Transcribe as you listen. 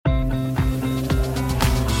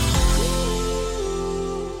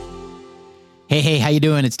Hey, how you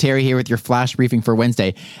doing? It's Terry here with your flash briefing for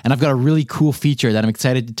Wednesday, and I've got a really cool feature that I'm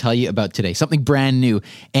excited to tell you about today, something brand new.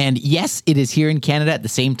 And yes, it is here in Canada at the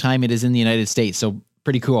same time it is in the United States, so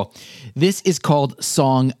pretty cool. This is called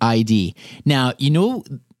Song ID. Now, you know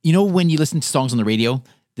when you listen to songs on the radio,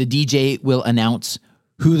 the DJ will announce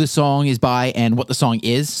who the song is by and what the song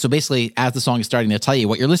is. So basically, as the song is starting, they'll tell you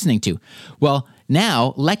what you're listening to. Well,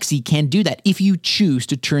 now Lexi can do that if you choose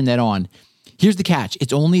to turn that on. Here's the catch.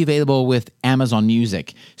 It's only available with Amazon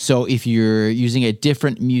Music. So if you're using a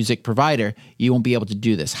different music provider, you won't be able to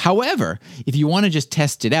do this. However, if you want to just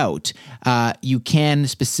test it out, you can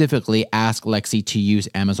specifically ask Lexi to use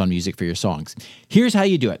Amazon Music for your songs. Here's how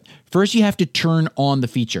you do it. First, you have to turn on the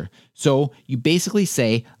feature. So you basically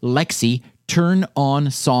say, Lexi, turn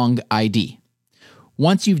on Song ID.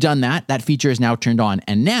 Once you've done that, that feature is now turned on.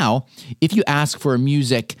 And now, if you ask for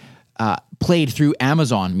music played through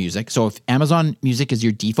Amazon Music. So if Amazon Music is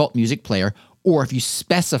your default music player, or if you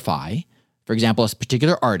specify, for example, a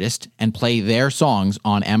particular artist and play their songs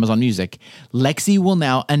on Amazon Music, Lexi will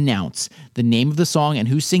now announce the name of the song and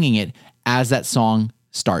who's singing it as that song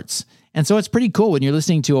starts. And so it's pretty cool when you're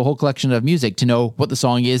listening to a whole collection of music to know what the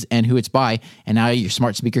song is and who it's by, and now your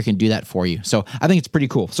smart speaker can do that for you. So I think it's pretty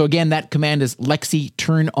cool. So again, that command is Lexi,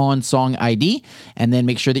 turn on Song ID, and then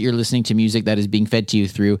make sure that you're listening to music that is being fed to you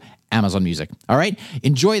through Amazon Music. All right?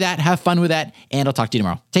 Enjoy that, have fun with that, and I'll talk to you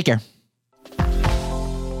tomorrow. Take care.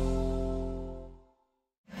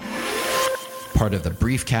 Part of the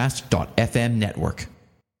Briefcast.fm network.